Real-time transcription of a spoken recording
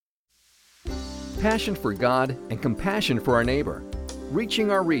passion for God and compassion for our neighbor, reaching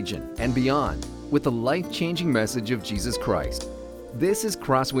our region and beyond with the life-changing message of Jesus Christ. This is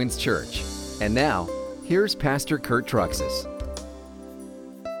Crosswinds Church. And now, here's Pastor Kurt Truxas.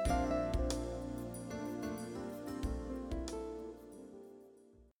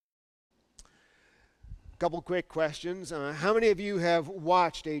 Couple quick questions. How many of you have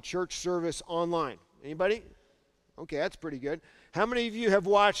watched a church service online? Anybody? Okay, that's pretty good. How many of you have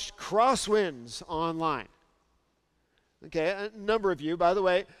watched Crosswinds online? Okay, a number of you. By the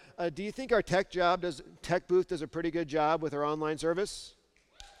way, do you think our tech booth does a pretty good job with our online service?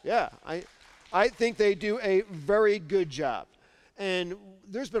 Yeah, I think they do a very good job. And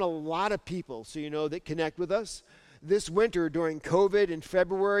there's been a lot of people, so you know, that connect with us. This winter during COVID in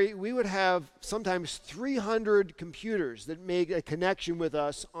February, we would have sometimes 300 computers that make a connection with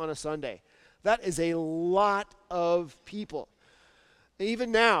us on a Sunday. That is a lot of people.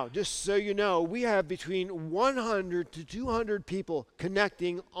 Even now, just so you know, we have between 100 to 200 people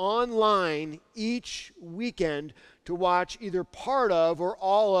connecting online each weekend to watch either part of or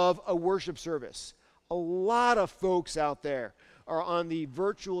all of a worship service. A lot of folks out there are on the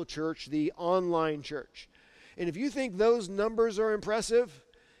virtual church, the online church. And if you think those numbers are impressive,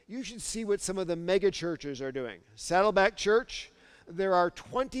 you should see what some of the mega churches are doing. Saddleback Church, there are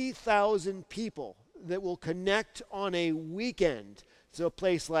 20,000 people that will connect on a weekend to a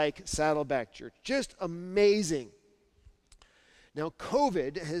place like Saddleback Church. Just amazing. Now,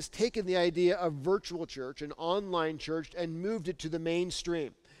 COVID has taken the idea of virtual church, an online church, and moved it to the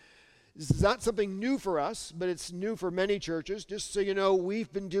mainstream. This is not something new for us, but it's new for many churches. Just so you know,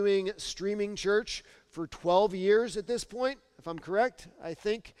 we've been doing streaming church for 12 years at this point, if I'm correct. I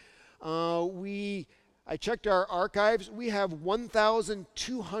think I checked our archives. We have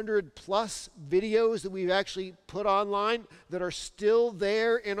 1,200 plus videos that we've actually put online that are still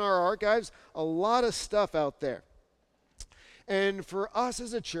there in our archives. A lot of stuff out there. And for us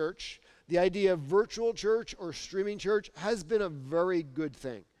as a church, the idea of virtual church or streaming church has been a very good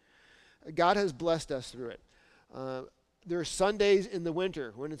thing. God has blessed us through it. There are Sundays in the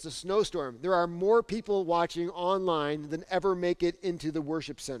winter when it's a snowstorm. There are more people watching online than ever make it into the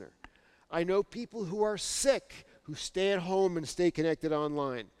worship center. I know people who are sick who stay at home and stay connected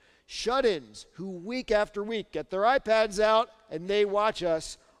online. Shut-ins who week after week get their iPads out and they watch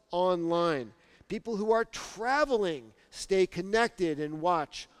us online. People who are traveling stay connected and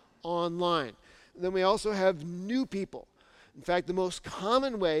watch online. Then we also have new people. In fact, the most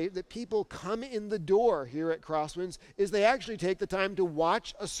common way that people come in the door here at Crosswinds is they actually take the time to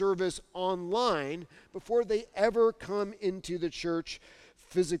watch a service online before they ever come into the church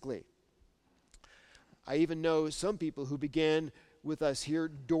physically. I even know some people who began with us here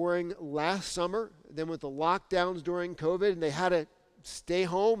during last summer, then with the lockdowns during COVID, and they had to stay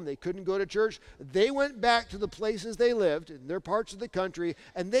home, they couldn't go to church. They went back to the places they lived in their parts of the country,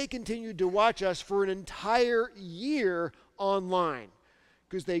 and they continued to watch us for an entire year online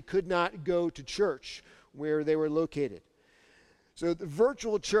because they could not go to church where they were located. So the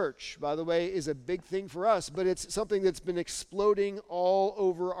virtual church, by the way, is a big thing for us, but it's something that's been exploding all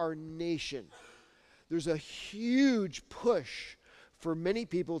over our nation. There's a huge push for many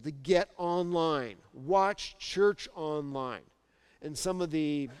people to get online, watch church online. And some of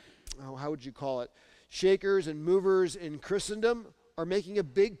the, how would you call it, shakers and movers in Christendom are making a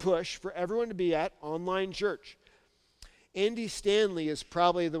big push for everyone to be at online church. Andy Stanley is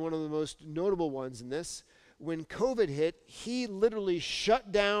probably one of the most notable ones in this. When COVID hit, he literally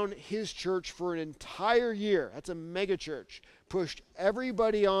shut down his church for an entire year. That's a mega church. Pushed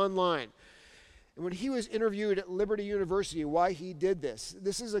everybody online. And when he was interviewed at Liberty University why he did this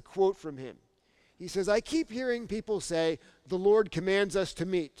is a quote from him. He says, "I keep hearing people say, the Lord commands us to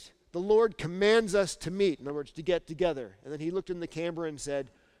meet. The Lord commands us to meet." In other words, to get together. And then he looked in the camera and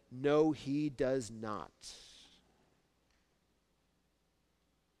said, "No, he does not."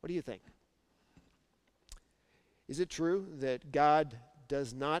 What do you think? Is it true that God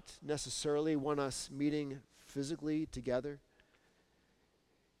does not necessarily want us meeting physically together?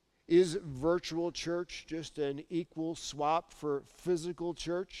 Is virtual church just an equal swap for physical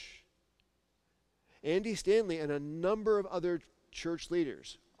church? Andy Stanley and a number of other church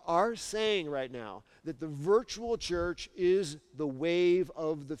leaders are saying right now that the virtual church is the wave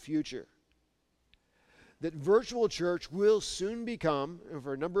of the future. That virtual church will soon become,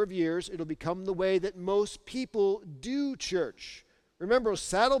 for a number of years, it'll become the way that most people do church. Remember,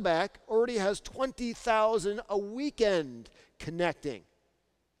 Saddleback already has 20,000 a weekend connecting.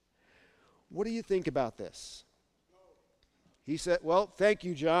 What do you think about this? He said, well, thank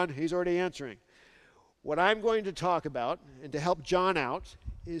you, John. He's already answering. What I'm going to talk about, and to help John out,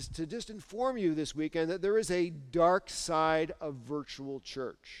 is to just inform you this weekend that there is a dark side of virtual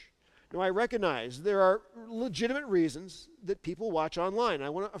church. Now, I recognize there are legitimate reasons that people watch online. I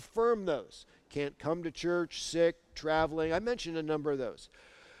want to affirm those. Can't come to church, sick, traveling. I mentioned a number of those.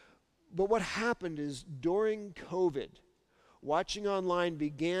 But what happened is during COVID, watching online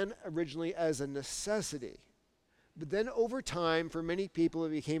began originally as a necessity. But then over time, for many people, it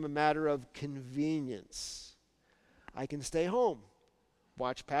became a matter of convenience. I can stay home,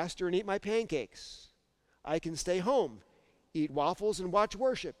 watch pastor and eat my pancakes. I can stay home, eat waffles and watch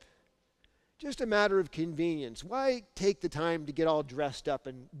worship. Just a matter of convenience. Why take the time to get all dressed up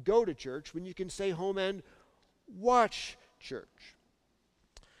and go to church when you can stay home and watch church?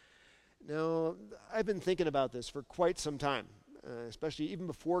 Now, I've been thinking about this for quite some time, especially even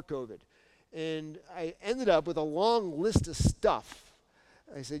before COVID. And I ended up with a long list of stuff.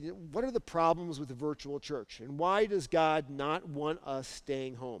 I said, what are the problems with the virtual church? And why does God not want us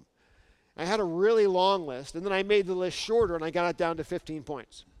staying home? I had a really long list, and then I made the list shorter, and I got it down to 15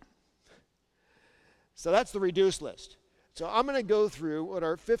 points. So that's the reduced list. So I'm going to go through what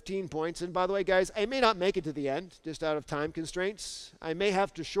are 15 points. And by the way, guys, I may not make it to the end, just out of time constraints. I may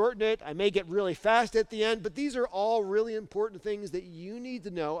have to shorten it. I may get really fast at the end. But these are all really important things that you need to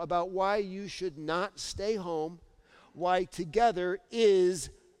know about why you should not stay home, why together is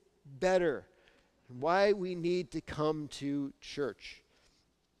better, and why we need to come to church.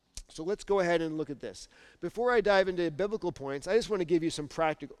 So let's go ahead and look at this. Before I dive into biblical points, I just want to give you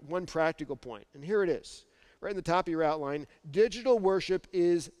one practical point. And here it is. Right in the top of your outline, digital worship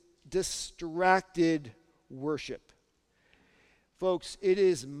is distracted worship. Folks, it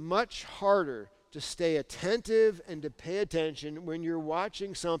is much harder to stay attentive and to pay attention when you're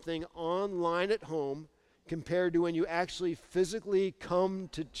watching something online at home compared to when you actually physically come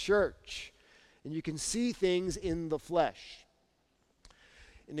to church and you can see things in the flesh.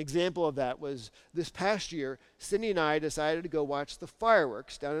 An example of that was this past year, Cindy and I decided to go watch the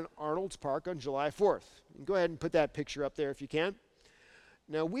fireworks down in Arnold's Park on July 4th. And go ahead and put that picture up there if you can.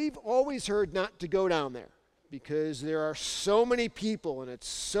 Now, we've always heard not to go down there because there are so many people and it's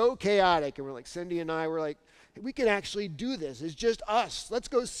so chaotic. And we're like, Cindy and I were like, hey, we can actually do this. It's just us. Let's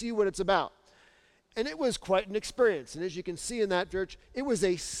go see what it's about. And it was quite an experience. And as you can see in that church, it was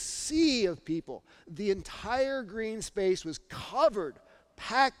a sea of people. The entire green space was covered,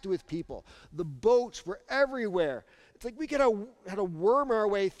 packed with people. The boats were everywhere. It's like we had to worm our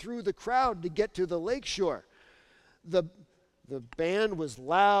way through the crowd to get to the lakeshore. The band was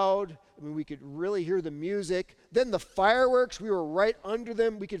loud. I mean, we could really hear the music. Then the fireworks, we were right under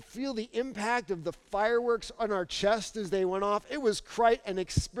them. We could feel the impact of the fireworks on our chest as they went off. It was quite an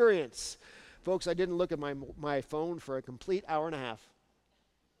experience. Folks, I didn't look at my phone for a complete hour and a half.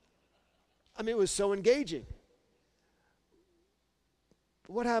 I mean, it was so engaging.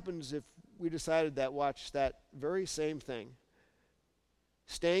 But what happens if we decided that watch that very same thing,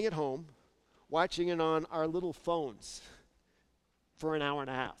 staying at home, watching it on our little phones for an hour and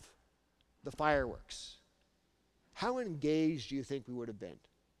a half, the fireworks? How engaged do you think we would have been?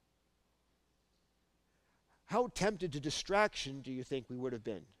 How tempted to distraction do you think we would have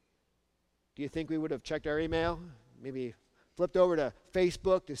been? Do you think we would have checked our email, maybe flipped over to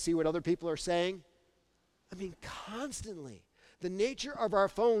Facebook to see what other people are saying? I mean, constantly. The nature of our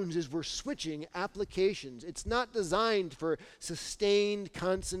phones is we're switching applications. It's not designed for sustained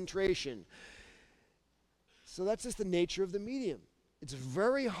concentration. So that's just the nature of the medium. It's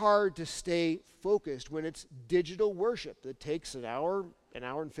very hard to stay focused when it's digital worship. It takes an hour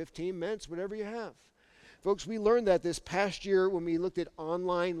and 15 minutes, whatever you have. Folks, we learned that this past year when we looked at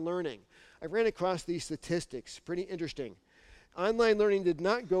online learning. I ran across these statistics, pretty interesting. Online learning did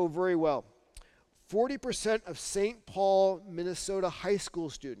not go very well. 40% of St. Paul, Minnesota high school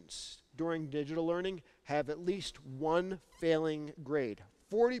students during digital learning have at least one failing grade.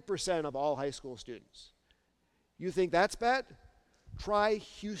 40% of all high school students. You think that's bad? Try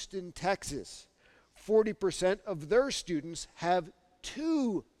Houston, Texas. 40% of their students have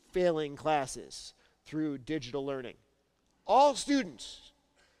 2 failing classes through digital learning. All students.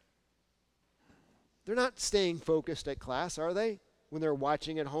 They're not staying focused at class, are they? When they're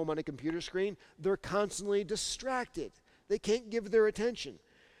watching at home on a computer screen, they're constantly distracted. They can't give their attention.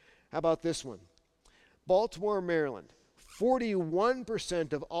 How about this one? Baltimore, Maryland.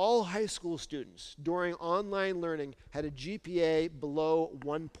 41% of all high school students during online learning had a GPA below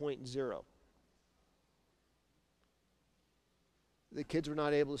 1.0. The kids were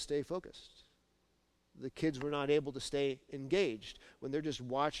not able to stay focused. The kids were not able to stay engaged when they're just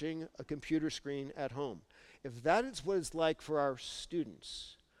watching a computer screen at home. If that is what it's like for our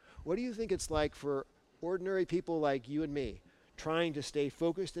students, what do you think it's like for ordinary people like you and me, trying to stay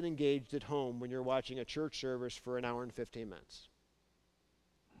focused and engaged at home when you're watching a church service for an hour and 15 minutes.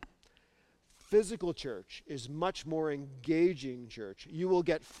 Physical church is much more engaging church. You will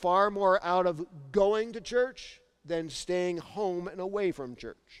get far more out of going to church than staying home and away from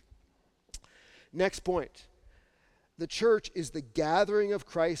church. Next point. The church is the gathering of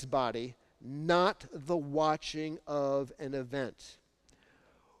Christ's body, not the watching of an event.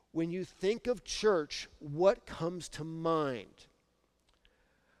 When you think of church, what comes to mind?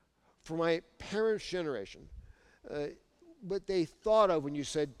 For my parents' generation, what they thought of when you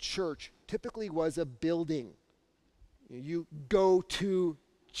said church typically was a building. You go to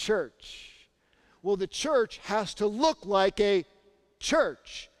church. Well, the church has to look like a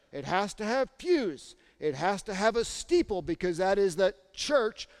church. It has to have pews. It has to have a steeple because that is the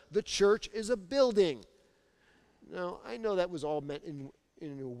church. The church is a building. Now, I know that was all meant in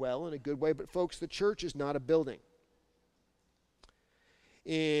a good way, but folks, the church is not a building.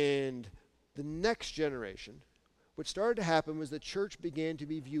 And the next generation, what started to happen was the church began to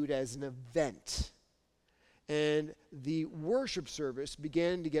be viewed as an event. And the worship service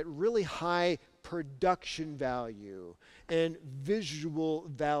began to get really high production value and visual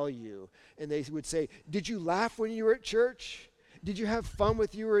value. And they would say, did you laugh when you were at church? Did you have fun when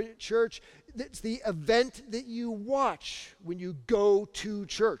you were at church? It's the event that you watch when you go to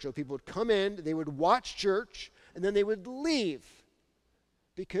church. So people would come in, they would watch church, and then they would leave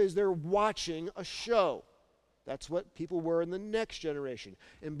because they're watching a show. That's what people were in the next generation.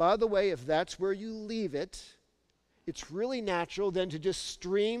 And by the way, if that's where you leave it, it's really natural then to just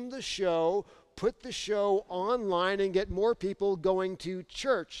stream the show, put the show online, and get more people going to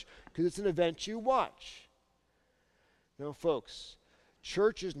church because it's an event you watch. Now, folks,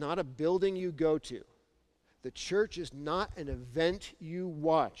 church is not a building you go to. The church is not an event you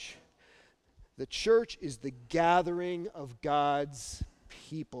watch. The church is the gathering of God's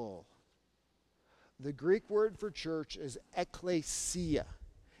people. The Greek word for church is ekklesia.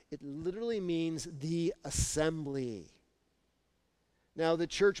 It literally means the assembly. Now, the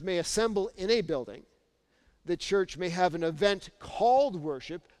church may assemble in a building. The church may have an event called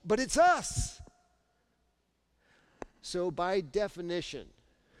worship, but it's us. So by definition,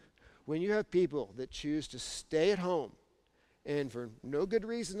 when you have people that choose to stay at home and for no good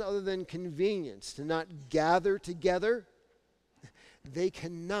reason other than convenience to not gather together, they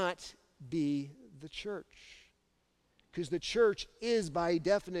cannot be the church. Because the church is by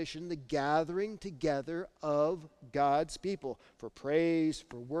definition the gathering together of God's people for praise,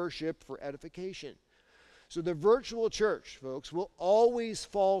 for worship, for edification. So the virtual church, folks, will always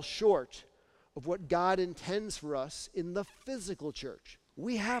fall short of what God intends for us in the physical church.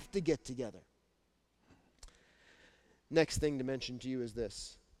 We have to get together. Next thing to mention to you is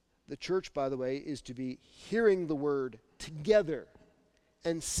this. The church, by the way, is to be hearing the word together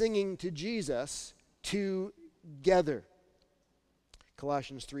and singing to Jesus together.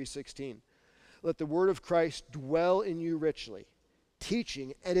 Colossians 3:16. Let the word of Christ dwell in you richly,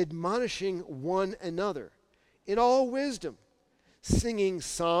 teaching and admonishing one another in all wisdom, singing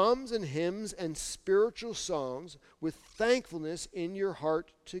psalms and hymns and spiritual songs with thankfulness in your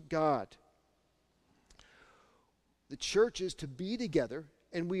heart to God. The church is to be together,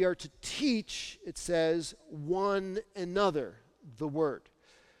 and we are to teach, it says, one another the word.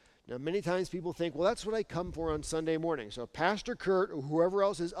 Now, many times people think, well, that's what I come for on Sunday morning. So Pastor Kurt or whoever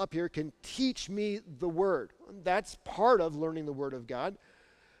else is up here can teach me the word. That's part of learning the word of God.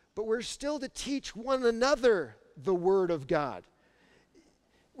 But we're still to teach one another the word of God.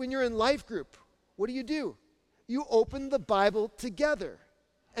 When you're in life group, what do? You open the Bible together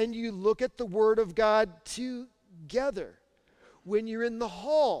and you look at the Word of God together. When you're in the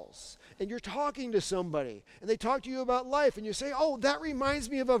halls and you're talking to somebody and they talk to you about life and you say, oh, that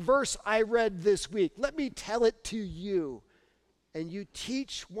reminds me of a verse I read this week. Let me tell it to you. And you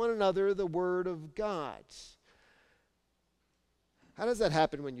teach one another the Word of God. How does that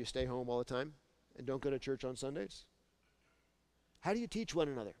happen when you stay home all the time and don't go to church on Sundays? How do you teach one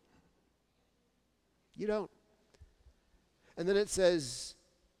another? You don't. And then it says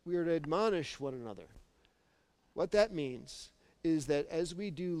we are to admonish one another. What that means is that as we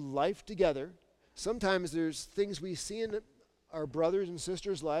do life together, sometimes there's things we see in our brothers and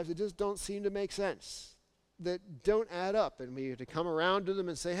sisters' lives that just don't seem to make sense, that don't add up. And we have to come around to them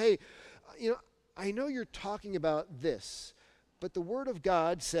and say, hey, I know you're talking about this, but the Word of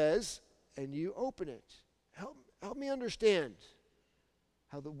God says, and you open it. Help me understand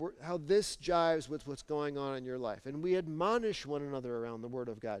how this jives with what's going on in your life. And we admonish one another around the Word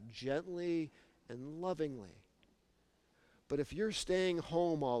of God gently and lovingly. But if you're staying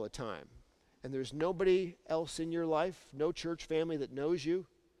home all the time and there's nobody else in your life, no church family that knows you,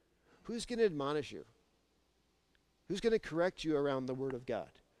 who's going to admonish you? Who's going to correct you around the Word of God?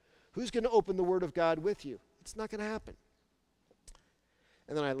 Who's going to open the Word of God with you? It's not going to happen.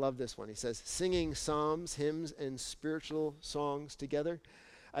 And then I love this one. He says, singing psalms, hymns, and spiritual songs together.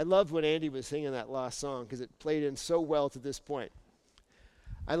 I loved when Andy was singing that last song because it played in so well to this point.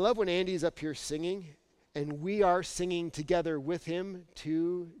 I love when Andy's up here singing and we are singing together with him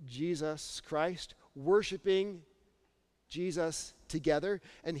to Jesus Christ, worshiping Jesus together.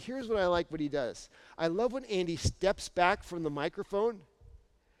 And here's what I like what he does. I love when Andy steps back from the microphone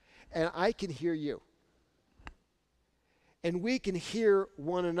and I can hear you. And we can hear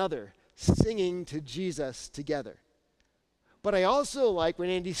one another singing to Jesus together. But I also like when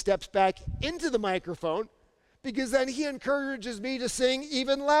Andy steps back into the microphone because then he encourages me to sing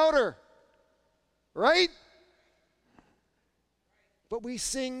even louder. Right? But we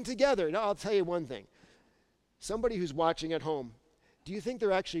sing together. Now, I'll tell you one thing. Somebody who's watching at home, do you think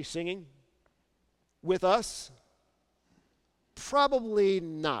they're actually singing with us? Probably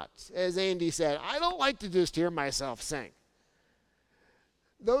not. As Andy said, I don't like to just hear myself sing.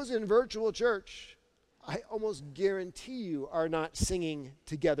 Those in virtual church, I almost guarantee you, are not singing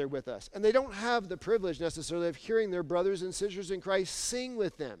together with us. And they don't have the privilege necessarily of hearing their brothers and sisters in Christ sing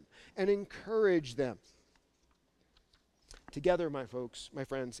with them and encourage them. Together, my folks, my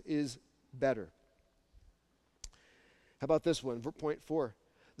friends, is better. How about this one? Point 4.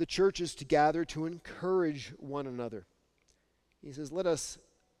 The church is to gather to encourage one another. He says, let us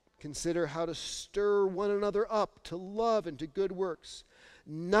consider how to stir one another up to love and to good works,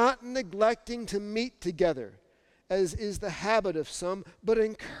 not neglecting to meet together, as is the habit of some, but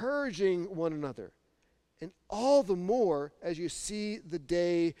encouraging one another. And all the more as you see the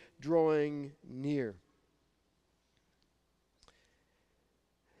day drawing near.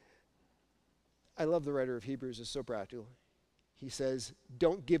 I love the writer of Hebrews is so practical. He says,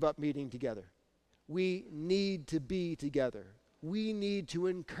 don't give up meeting together. We need to be together. We need to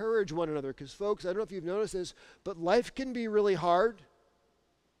encourage one another. Because folks, I don't know if you've noticed this, but life can be really hard.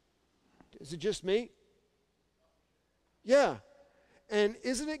 Is it just me? Yeah. And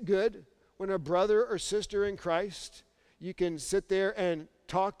isn't it good when a brother or sister in Christ, you can sit there and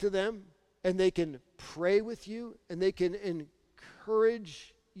talk to them, and they can pray with you, and they can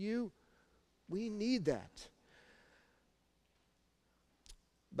encourage you? We need that.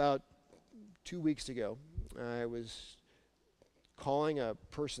 About 2 weeks ago, I was calling a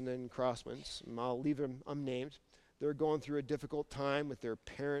person in Crosswinds. I'll leave them unnamed. They're going through a difficult time with their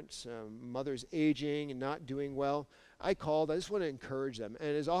parents, mother's aging and not doing well. I called. I just want to encourage them.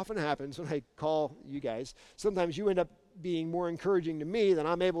 And as often happens when I call you guys, sometimes you end up being more encouraging to me than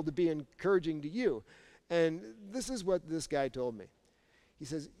I'm able to be encouraging to you. And this is what this guy told me. He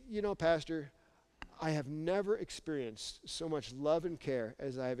says, you know, Pastor, I have never experienced so much love and care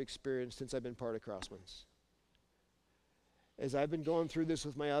as I have experienced since I've been part of Crosswinds. As I've been going through this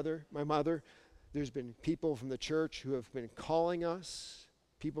with my mother, there's been people from the church who have been calling us,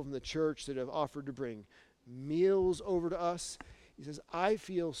 people from the church that have offered to bring meals over to us. He says, I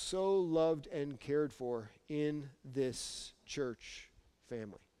feel so loved and cared for in this church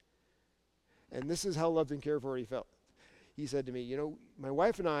family. And this is how loved and cared for he felt. He said to me, you know, my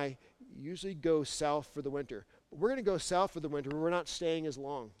wife and I usually go south for the winter. But we're going to go south for the winter, but we're not staying as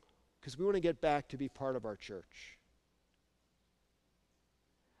long because we want to get back to be part of our church.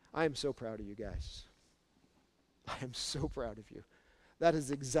 I am so proud of you guys. I am so proud of you. That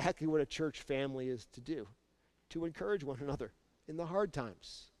is exactly what a church family is to do, to encourage one another in the hard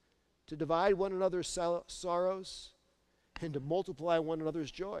times, to divide one another's sorrows, and to multiply one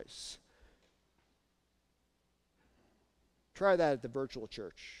another's joys. Try that at the virtual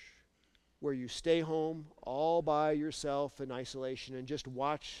church, where you stay home all by yourself in isolation and just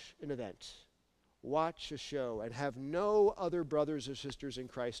watch an event, watch a show, and have no other brothers or sisters in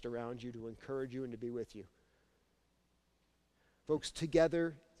Christ around you to encourage you and to be with you. Folks,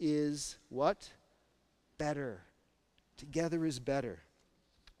 together is what? Better. Together is better.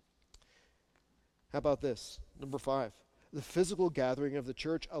 How about this? Number 5. The physical gathering of the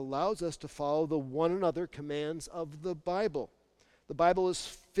church allows us to follow the one another commands of the Bible. The Bible is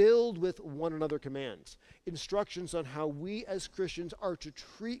filled with one another commands, instructions on how we as Christians are to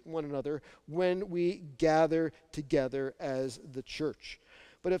treat one another when we gather together as the church.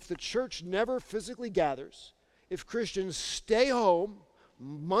 But if the church never physically gathers, if Christians stay home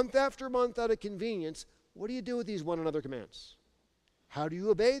month after month out of convenience, what do you do with these one another commands? How do you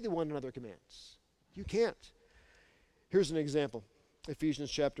obey the one another commands? You can't. Here's an example.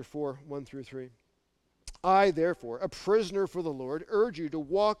 Ephesians chapter 4, 1 through 3. I, therefore, a prisoner for the Lord, urge you to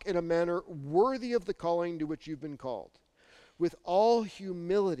walk in a manner worthy of the calling to which you've been called, with all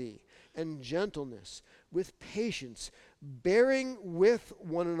humility and gentleness, with patience, bearing with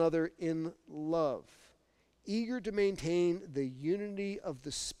one another in love, eager to maintain the unity of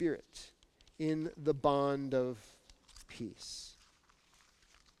the Spirit in the bond of peace.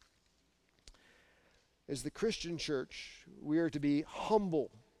 As the Christian church, we are to be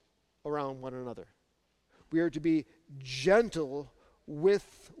humble around one another. We are to be gentle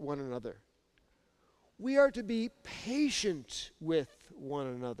with one another. We are to be patient with one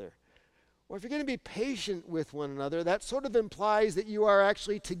another. Well, if you're going to be patient with one another, that sort of implies that you are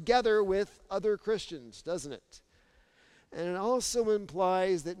actually together with other Christians, doesn't it? And it also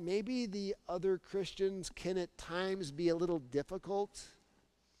implies that maybe the other Christians can at times be a little difficult,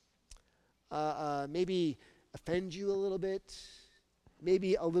 maybe offend you a little bit,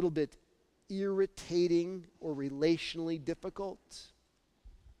 maybe a little bit irritating or relationally difficult.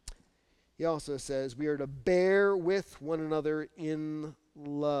 He also says we are to bear with one another in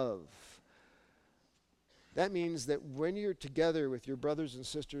love. That means that when you're together with your brothers and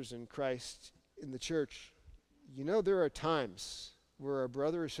sisters in Christ in the church, you know there are times where a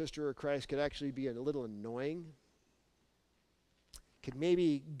brother or sister of Christ could actually be a little annoying, could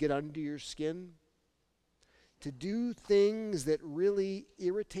maybe get under your skin, to do things that really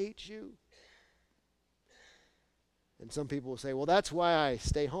irritate you. And some people will say, well, that's why I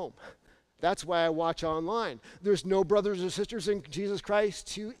stay home. That's why I watch online. There's no brothers or sisters in Jesus Christ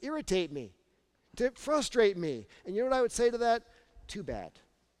to irritate me, to frustrate me. And you know what I would say to that? Too bad.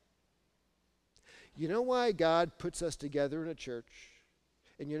 You know why God puts us together in a church?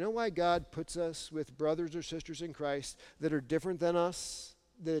 And you know why God puts us with brothers or sisters in Christ that are different than us?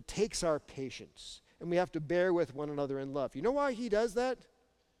 That it takes our patience. And we have to bear with one another in love. You know why he does that?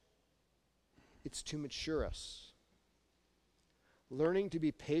 It's to mature us. Learning to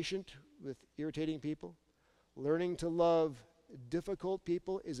be patient with irritating people, learning to love difficult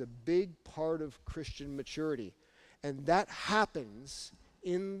people is a big part of Christian maturity. And that happens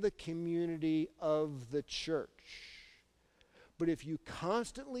in the community of the church. But if you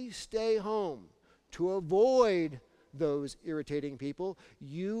constantly stay home to avoid those irritating people,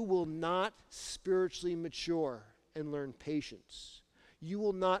 you will not spiritually mature and learn patience. You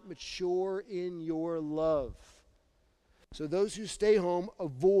will not mature in your love. So those who stay home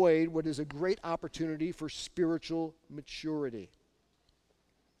avoid what is a great opportunity for spiritual maturity.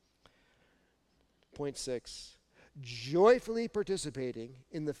 Point 6, joyfully participating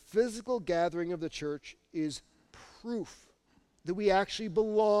in the physical gathering of the church is proof that we actually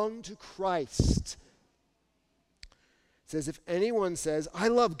belong to Christ. It says, if anyone says, I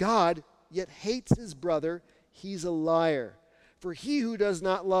love God, yet hates his brother, he's a liar. For he who does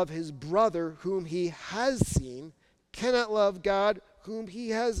not love his brother whom he has seen cannot love God whom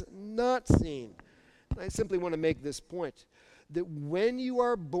he has not seen. And I simply want to make this point, that when you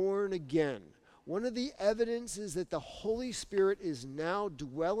are born again, one of the evidences that the Holy Spirit is now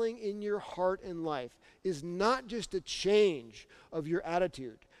dwelling in your heart and life is not just a change of your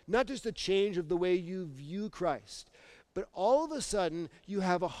attitude, not just a change of the way you view Christ, but all of a sudden you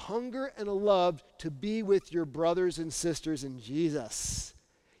have a hunger and a love to be with your brothers and sisters in Jesus.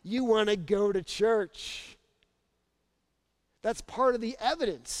 You want to go to church. That's part of the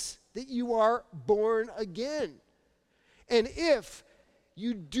evidence that you are born again. And if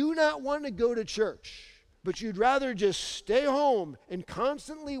you do not want to go to church, but you'd rather just stay home and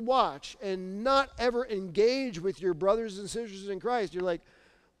constantly watch and not ever engage with your brothers and sisters in Christ, you're like,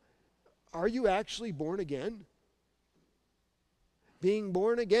 are you actually born again? Being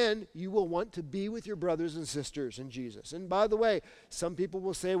born again, you will want to be with your brothers and sisters in Jesus. And by the way, some people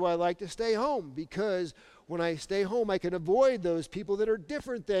will say, well, I like to stay home because when I stay home, I can avoid those people that are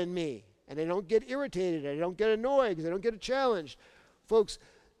different than me. And I don't get irritated. I don't get annoyed because I don't get challenged. Folks,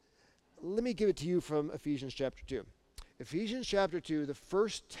 let me give it to you from Ephesians chapter 2. Ephesians chapter 2, the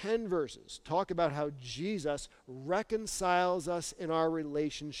first 10 verses talk about how Jesus reconciles us in our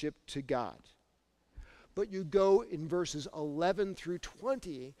relationship to God. But you go in verses 11 through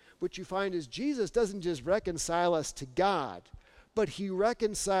 20, what you find is Jesus doesn't just reconcile us to God, but he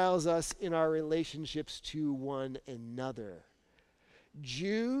reconciles us in our relationships to one another.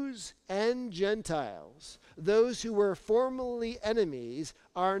 Jews and Gentiles, those who were formerly enemies,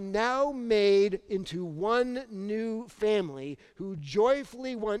 are now made into one new family who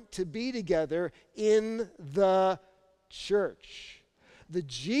joyfully want to be together in the church. The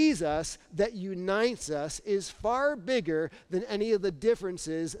Jesus that unites us is far bigger than any of the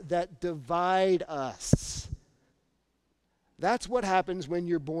differences that divide us. That's what happens when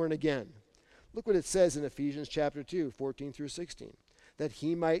you're born again. Look what it says in Ephesians chapter 2, 14 through 16. That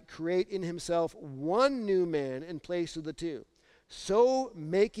he might create in himself one new man in place of the two, so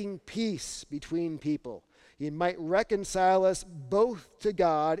making peace between people. He might reconcile us both to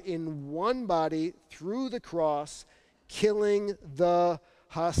God in one body through the cross, killing the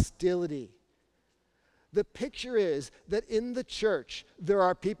hostility. The picture is that in the church, there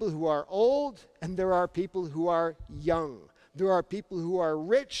are people who are old and there are people who are young. There are people who are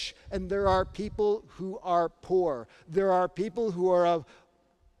rich and there are people who are poor. There are people who are of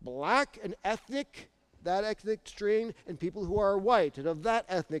black and that ethnic strain, and people who are white and of that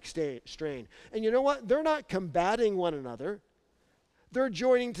ethnic strain. And you know what? They're not combating one another. They're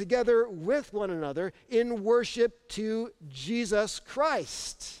joining together with one another in worship to Jesus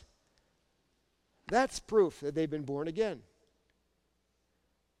Christ. That's proof that they've been born again.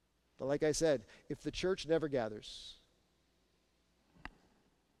 But like I said, if the church never gathers,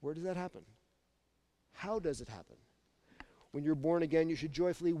 where does that happen? How does it happen? When you're born again, you should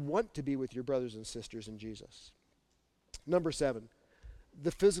joyfully want to be with your brothers and sisters in Jesus. Number 7,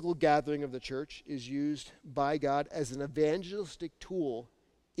 the physical gathering of the church is used by God as an evangelistic tool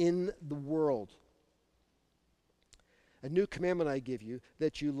in the world. A new commandment I give you,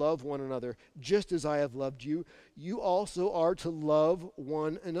 that you love one another, just as I have loved you. You also are to love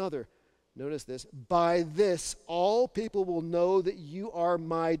one another. Notice this. By this, all people will know that you are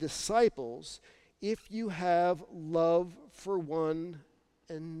my disciples, if you have love for one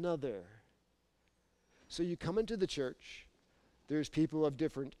another. So you come into the church, there's people of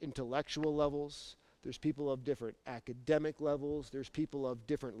different intellectual levels, there's people of different academic levels, there's people of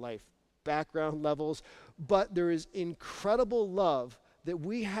different life background levels, but there is incredible love that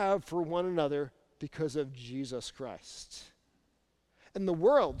we have for one another because of Jesus Christ. And the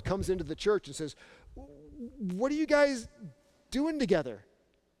world comes into the church and says, what are you guys doing together?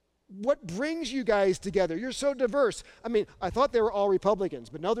 What brings you guys together? You're so diverse. I mean, I thought they were all Republicans,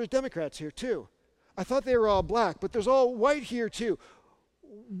 but now there's Democrats here too. I thought they were all black, but there's all white here too.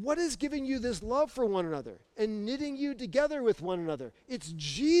 What is giving you this love for one another and knitting you together with one another? It's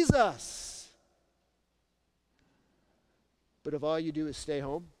Jesus. But if all you do is stay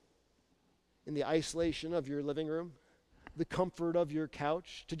home in the isolation of your living room, the comfort of your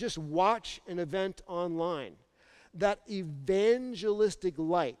couch, to just watch an event online, that evangelistic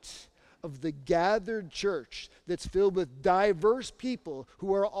light of the gathered church that's filled with diverse people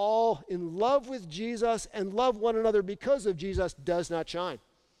who are all in love with Jesus and love one another because of Jesus does not shine.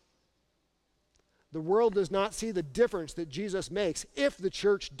 The world does not see the difference that Jesus makes if the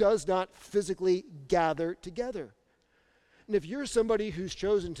church does not physically gather together. And if you're somebody who's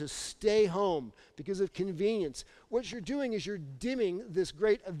chosen to stay home because of convenience, what you're doing is you're dimming this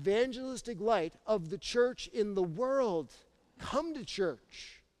great evangelistic light of the church in the world. Come to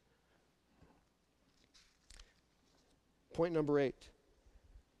church. Point number 8.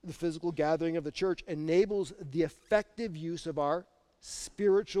 The physical gathering of the church enables the effective use of our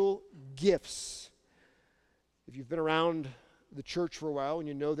spiritual gifts. If you've been around the church for a while and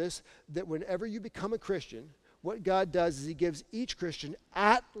you know this, that whenever you become a Christian, what God does is he gives each Christian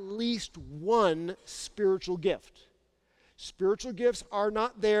at least one spiritual gift. Spiritual gifts are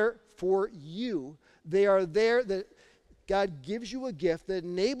not there for you. They are there that God gives you a gift that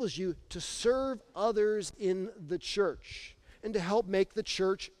enables you to serve others in the church and to help make the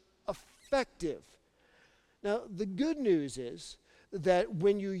church effective. Now, the good news is that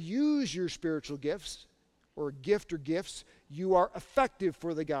when you use your spiritual gifts, or gift or gifts, you are effective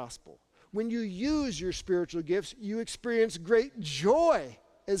for the gospel. When you use your spiritual gifts, you experience great joy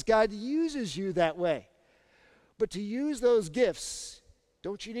as God uses you that way. But to use those gifts,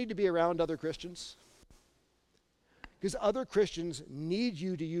 don't you need to be around other Christians? Because other Christians need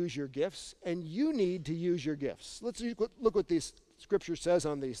you to use your gifts, and you need to use your gifts. Let's look what this scripture says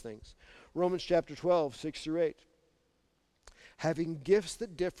on these things. Romans chapter 12, 6 through 8. Having gifts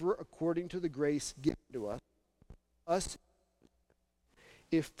that differ according to the grace given to us,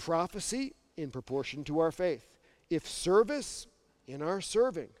 if prophecy, in proportion to our faith, if service, in our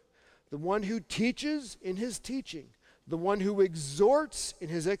serving, the one who teaches, in his teaching, the one who exhorts, in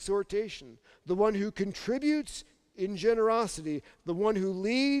his exhortation, the one who contributes, in generosity, the one who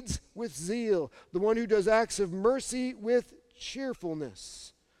leads, with zeal, the one who does acts of mercy, with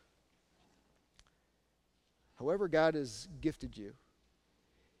cheerfulness. However God has gifted you,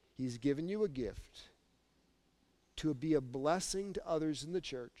 he's given you a gift to be a blessing to others in the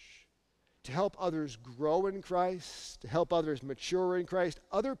church, to help others grow in Christ, to help others mature in Christ.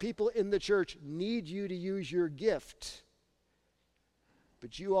 Other people in the church need you to use your gift,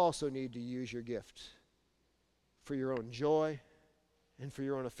 but you also need to use your gift for your own joy and for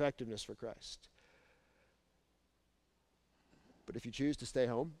your own effectiveness for Christ. But if you choose to stay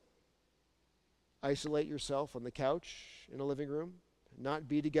home, isolate yourself on the couch in a living room, not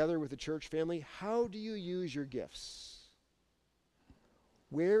be together with the church family, how do you use your gifts?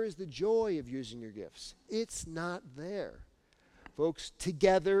 Where is the joy of using your gifts? It's not there. Folks,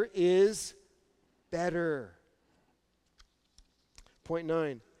 together is better. Point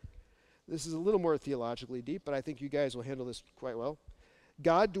 9. This is a little more theologically deep, but I think you guys will handle this quite well.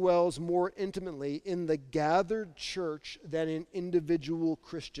 God dwells more intimately in the gathered church than in individual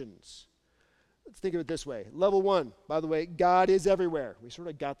Christians. Let's think of it this way. Level 1, by the way, God is everywhere. We sort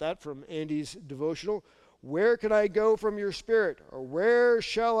of got that from Andy's devotional. Where can I go from your spirit? Or where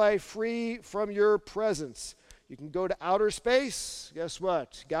shall I flee from your presence? You can go to outer space. Guess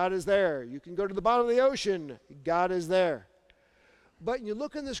what? God is there. You can go to the bottom of the ocean. God is there. But you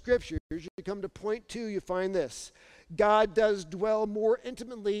look in the scriptures, you come to point 2, you find this. God does dwell more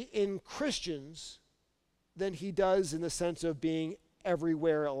intimately in Christians than he does in the sense of being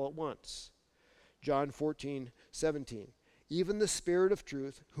everywhere all at once. John 14:17. Even the Spirit of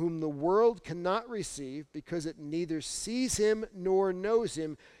truth, whom the world cannot receive because it neither sees him nor knows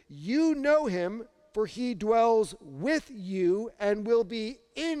him, you know him, for he dwells with you and will be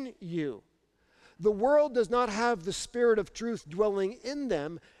in you. The world does not have the Spirit of truth dwelling in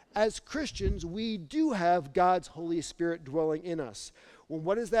them. As Christians, we do have God's Holy Spirit dwelling in us. Well,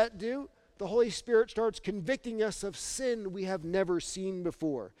 what does that do? The Holy Spirit starts convicting us of sin we have never seen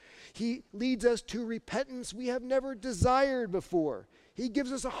before. He leads us to repentance we have never desired before. He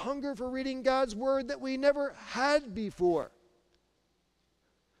gives us a hunger for reading God's Word that we never had before.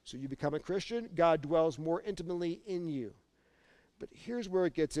 So you become a Christian, God dwells more intimately in you. But here's where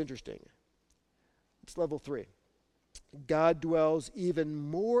it gets interesting. It's level 3. God dwells even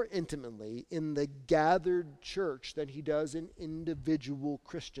more intimately in the gathered church than he does in individual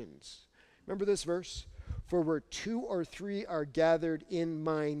Christians. Remember this verse? For where 2 or 3 are gathered in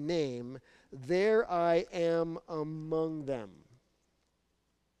my name, there I am among them.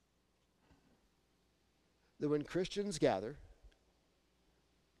 That when Christians gather,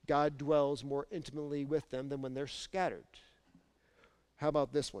 God dwells more intimately with them than when they're scattered. How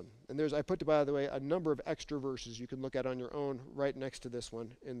about this one? And I put, by the way, a number of extra verses you can look at on your own right next to this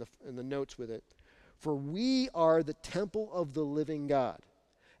one in the notes with it. For we are the temple of the living God.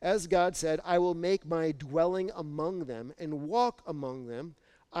 As God said, I will make my dwelling among them and walk among them.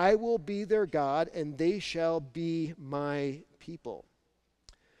 I will be their God, and they shall be my people.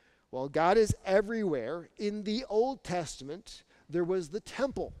 Well, God is everywhere. In the Old Testament, there was the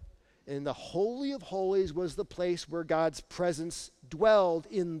temple. And the Holy of Holies was the place where God's presence dwelled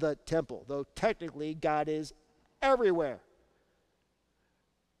in the temple, though technically God is everywhere.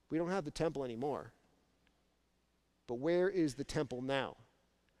 We don't have the temple anymore. But where is the temple now?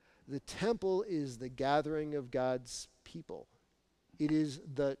 The temple is the gathering of God's people. It is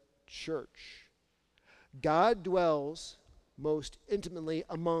the church. God dwells most intimately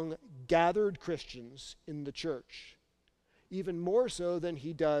among gathered Christians in the church, even more so than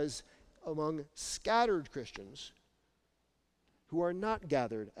he does among scattered Christians who are not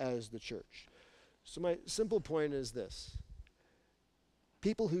gathered as the church. So my simple point is this.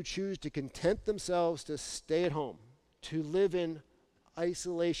 People who choose to content themselves to stay at home, to live in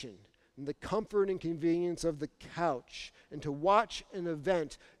isolation, in the comfort and convenience of the couch, and to watch an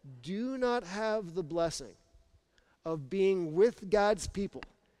event, do not have the blessing of being with God's people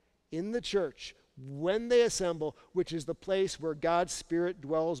in the church when they assemble, which is the place where God's Spirit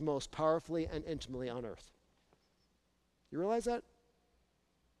dwells most powerfully and intimately on earth. You realize that?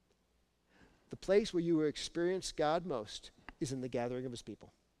 The place where you will experience God most is in the gathering of his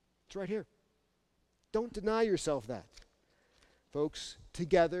people. It's right here. Don't deny yourself that. Folks,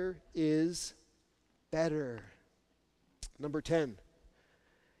 together is better. Number 10.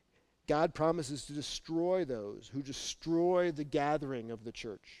 God promises to destroy those who destroy the gathering of the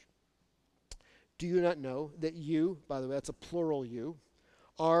church. Do you not know that you, by the way, that's a plural you,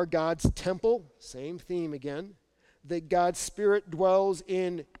 are God's temple? Same theme again. That God's Spirit dwells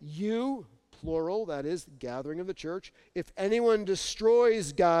in you, plural, that is, the gathering of the church. If anyone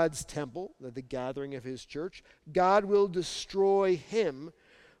destroys God's temple, the gathering of his church, God will destroy him.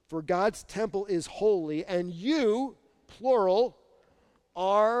 For God's temple is holy, and you, plural,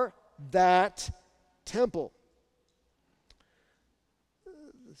 are that temple.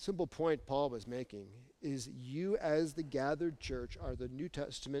 The simple point Paul was making is you as the gathered church are the New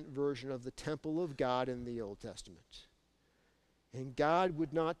Testament version of the temple of God in the Old Testament. And God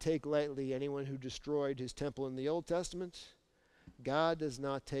would not take lightly anyone who destroyed his temple in the Old Testament. God does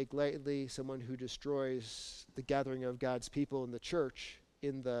not take lightly someone who destroys the gathering of God's people in the church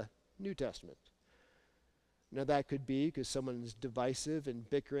in the New Testament. Now that could be because someone's divisive and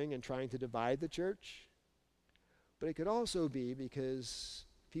bickering and trying to divide the church. But it could also be because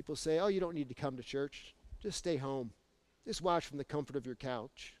people say, oh, you don't need to come to church. Just stay home. Just watch from the comfort of your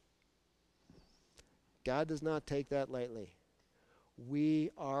couch. God does not take that lightly. We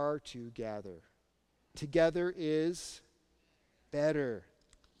are to gather. Together is better.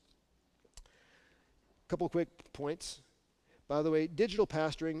 A couple quick points. By the way, digital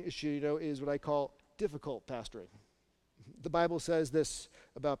pastoring, as you know, is what I call difficult pastoring. The Bible says this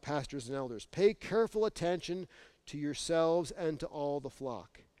about pastors and elders: pay careful attention to yourselves and to all the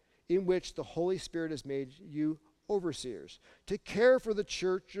flock, in which the Holy Spirit has made you overseers, to care for the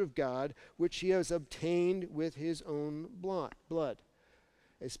church of God, which he has obtained with his own blood.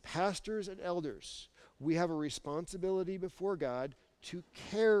 As pastors and elders, we have a responsibility before God to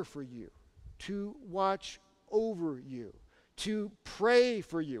care for you, to watch over you, to pray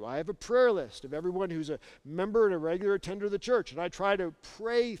for you. I have a prayer list of everyone who's a member and a regular attender of the church, and I try to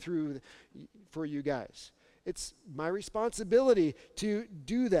pray for you guys. It's my responsibility to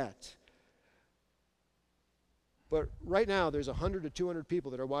do that. But right now, there's 100 to 200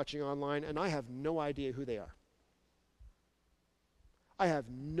 people that are watching online, and I have no idea who they are. I have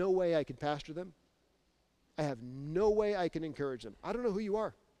no way I can pastor them. I have no way I can encourage them. I don't know who you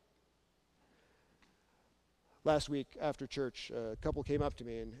are. Last week after church, a couple came up to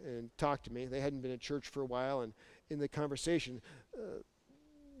me and talked to me. They hadn't been at church for a while, and in the conversation,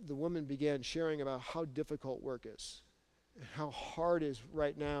 the woman began sharing about how difficult work is, and how hard it is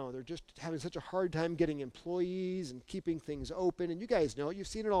right now. They're just having such a hard time getting employees and keeping things open. And you guys know it. You've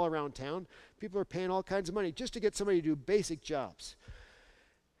seen it all around town. People are paying all kinds of money just to get somebody to do basic jobs.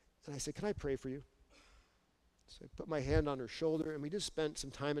 And I said, can I pray for you? So I put my hand on her shoulder, and we just spent some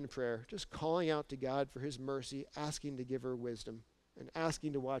time in prayer, just calling out to God for his mercy, asking to give her wisdom, and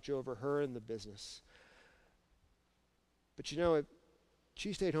asking to watch over her and the business. But you know, if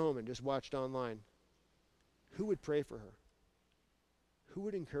she stayed home and just watched online, who would pray for her? Who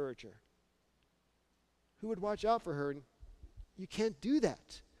would encourage her? Who would watch out for her? And you can't do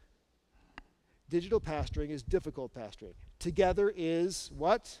that. Digital pastoring is difficult pastoring. Together is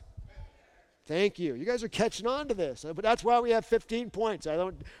what? Thank you. You guys are catching on to this. But that's why we have 15 points.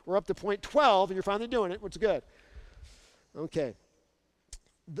 We're up to point 12, and you're finally doing it. What's good? Okay.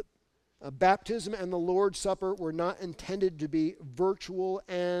 Baptism and the Lord's Supper were not intended to be virtual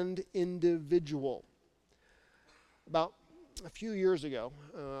and individual. About a few years ago,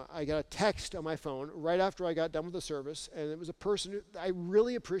 I got a text on my phone right after I got done with the service, and it was a person I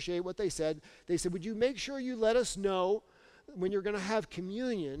really appreciate what they said. They said, would you make sure you let us know when you're going to have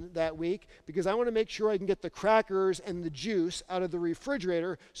communion that week, because I want to make sure I can get the crackers and the juice out of the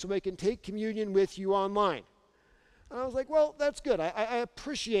refrigerator so I can take communion with you online. And I was like, well, that's good. I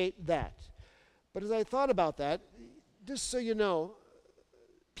appreciate that. But as I thought about that, just so you know,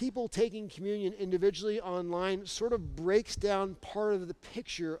 people taking communion individually online sort of breaks down part of the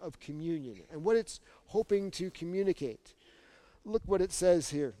picture of communion and what it's hoping to communicate. Look what it says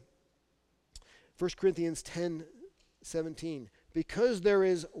here. 1 Corinthians 10:17. Because there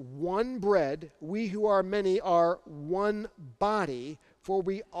is one bread, we who are many are one body, for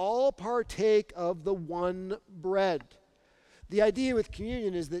we all partake of the one bread. The idea with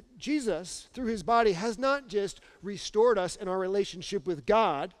communion is that Jesus, through his body, has not just restored us in our relationship with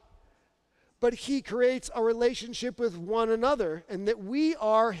God, but he creates a relationship with one another, and that we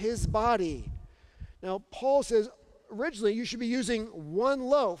are his body. Now, Paul says, originally, you should be using one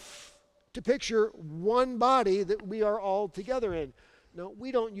loaf to picture one body that we are all together in. No,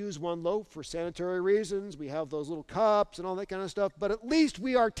 we don't use one loaf for sanitary reasons. We have those little cups and all that kind of stuff, but at least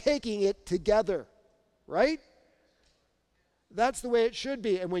we are taking it together, right? That's the way it should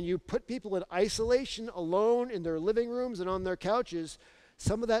be. And when you put people in isolation, alone in their living rooms and on their couches,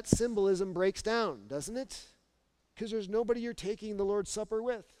 some of that symbolism breaks down, doesn't it? Because there's nobody you're taking the Lord's Supper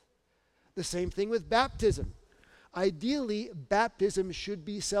with. The same thing with baptism. Ideally, baptism should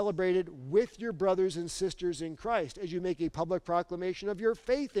be celebrated with your brothers and sisters in Christ as you make a public proclamation of your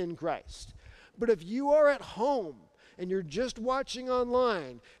faith in Christ. But if you are at home and you're just watching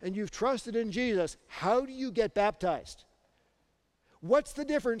online and you've trusted in Jesus, how do you get baptized? What's the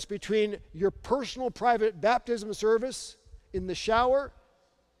difference between your personal private baptism service in the shower,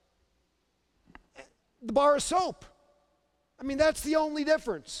 the bar of soap? I mean, that's the only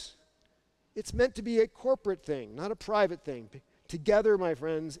difference. It's meant to be a corporate thing, not a private thing. Together, my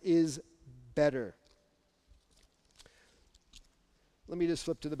friends, is better. Let me just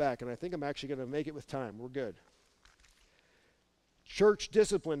flip to the back, and I think I'm actually going to make it with time. We're good. Church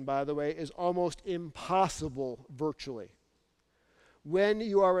discipline, by the way, is almost impossible virtually. When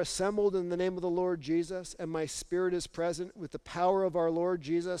you are assembled in the name of the Lord Jesus, and my Spirit is present with the power of our Lord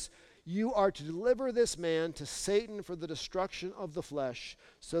Jesus, you are to deliver this man to Satan for the destruction of the flesh,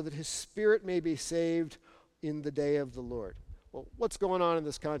 so that his spirit may be saved in the day of the Lord. Well, what's going on in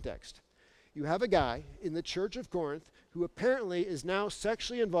this context? You have a guy in the church of Corinth who apparently is now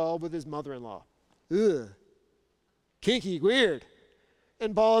sexually involved with his mother-in-law. Ugh. Kinky, weird.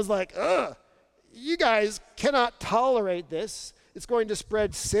 And Paul is like, ugh, you guys cannot tolerate this. It's going to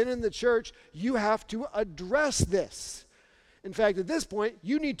spread sin in the church. You have to address this. In fact, at this point,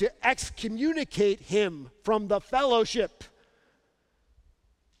 you need to excommunicate him from the fellowship.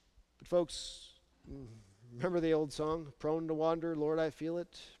 But folks, remember the old song, prone to wander, Lord, I feel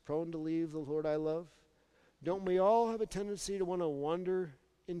it, prone to leave the Lord I love? Don't we all have a tendency to want to wander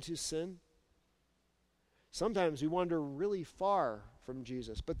into sin? Sometimes we wander really far from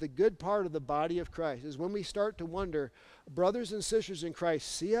Jesus. But the good part of the body of Christ is when we start to wonder, brothers and sisters in Christ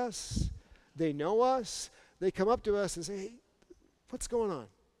see us, they know us, they come up to us and say, hey, what's going on?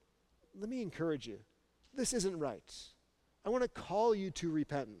 Let me encourage you. This isn't right. I want to call you to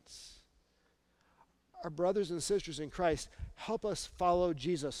repentance. Our brothers and sisters in Christ help us follow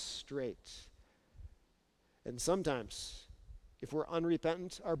Jesus straight. And sometimes, if we're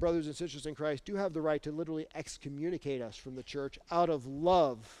unrepentant, our brothers and sisters in Christ do have the right to literally excommunicate us from the church out of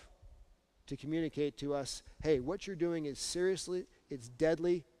love, to communicate to us, hey, what you're doing is seriously, it's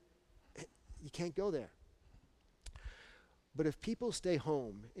deadly, you can't go there. But if people stay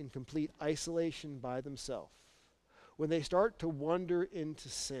home in complete isolation by themselves, when they start to wander into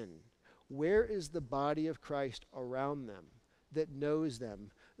sin, where is the body of Christ around them that knows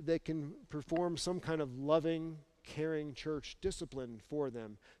them, that can perform some kind of loving, caring church discipline for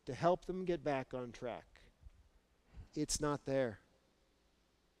them to help them get back on track? It's not there.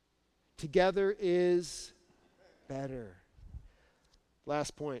 Together is better.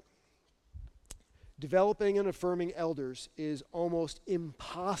 Last point. Developing and affirming elders is almost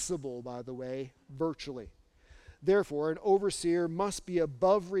impossible, by the way, virtually. Therefore, an overseer must be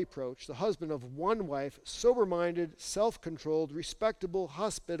above reproach, the husband of one wife, sober-minded, self-controlled, respectable,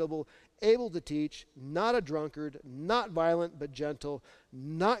 hospitable, able to teach, not a drunkard, not violent but gentle,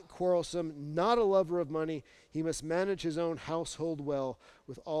 not quarrelsome, not a lover of money. He must manage his own household well,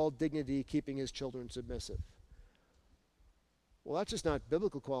 with all dignity, keeping his children submissive. Well, that's just not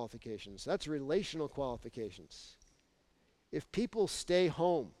biblical qualifications. That's relational qualifications. If people stay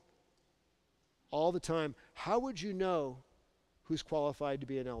home all the time, how would you know who's qualified to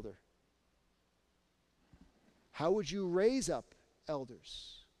be an elder? How would you raise up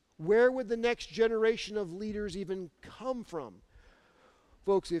elders? Where would the next generation of leaders even come from?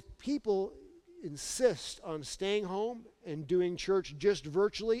 Folks, if people insist on staying home and doing church just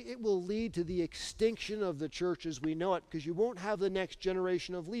virtually, it will lead to the extinction of the church as we know it, because you won't have the next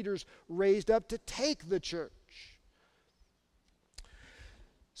generation of leaders raised up to take the church.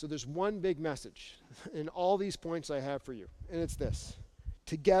 So there's one big message in all these points I have for you, and it's this: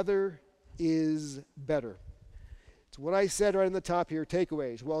 together is better. It's what I said right on the top here,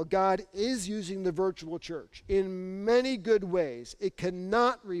 takeaways. While God is using the virtual church in many good ways, it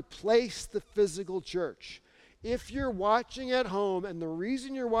cannot replace the physical church. If you're watching at home, and the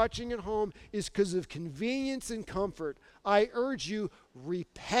reason you're watching at home is because of convenience and comfort, I urge you,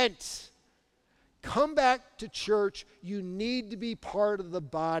 repent. Come back to church. You need to be part of the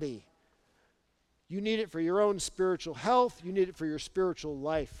body. You need it for your own spiritual health. You need it for your spiritual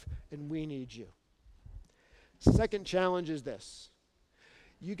life, and we need you. Second challenge is this.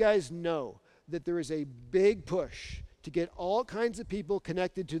 You guys know that there is a big push to get all kinds of people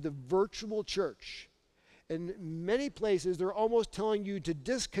connected to the virtual church. In many places, they're almost telling you to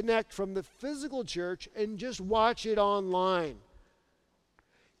disconnect from the physical church and just watch it online.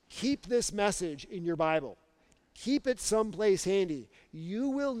 Keep this message in your Bible. Keep it someplace handy. You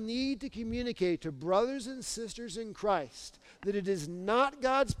will need to communicate to brothers and sisters in Christ that it is not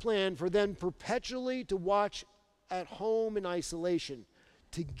God's plan for them perpetually to watch at home in isolation.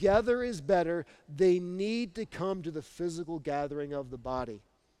 Together is better. They need to come to the physical gathering of the body.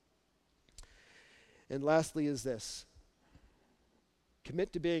 And lastly is this: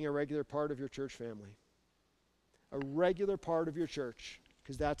 commit to being a regular part of your church family. A regular part of your church,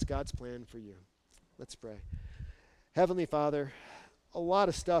 because that's God's plan for you. Let's pray. Heavenly Father, a lot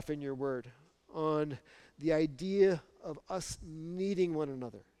of stuff in your word on the idea of us needing one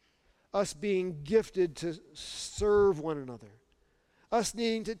another, us being gifted to serve one another, us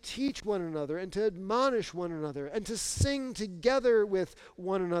needing to teach one another and to admonish one another and to sing together with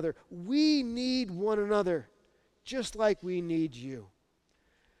one another. We need one another just like we need you.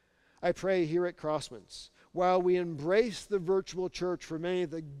 I pray here at Crosswinds, while we embrace the virtual church for many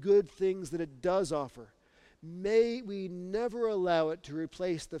of the good things that it does offer, may we never allow it to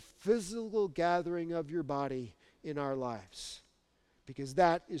replace the physical gathering of your body in our lives, because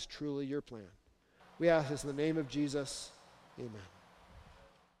that is truly your plan. We ask this in the name of Jesus. Amen.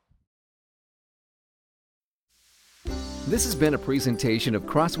 This has been a presentation of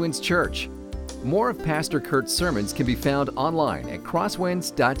Crosswinds Church. More of Pastor Kurt's sermons can be found online at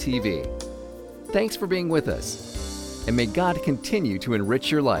crosswinds.tv. Thanks for being with us, and may God continue to enrich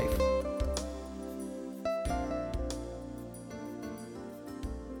your life.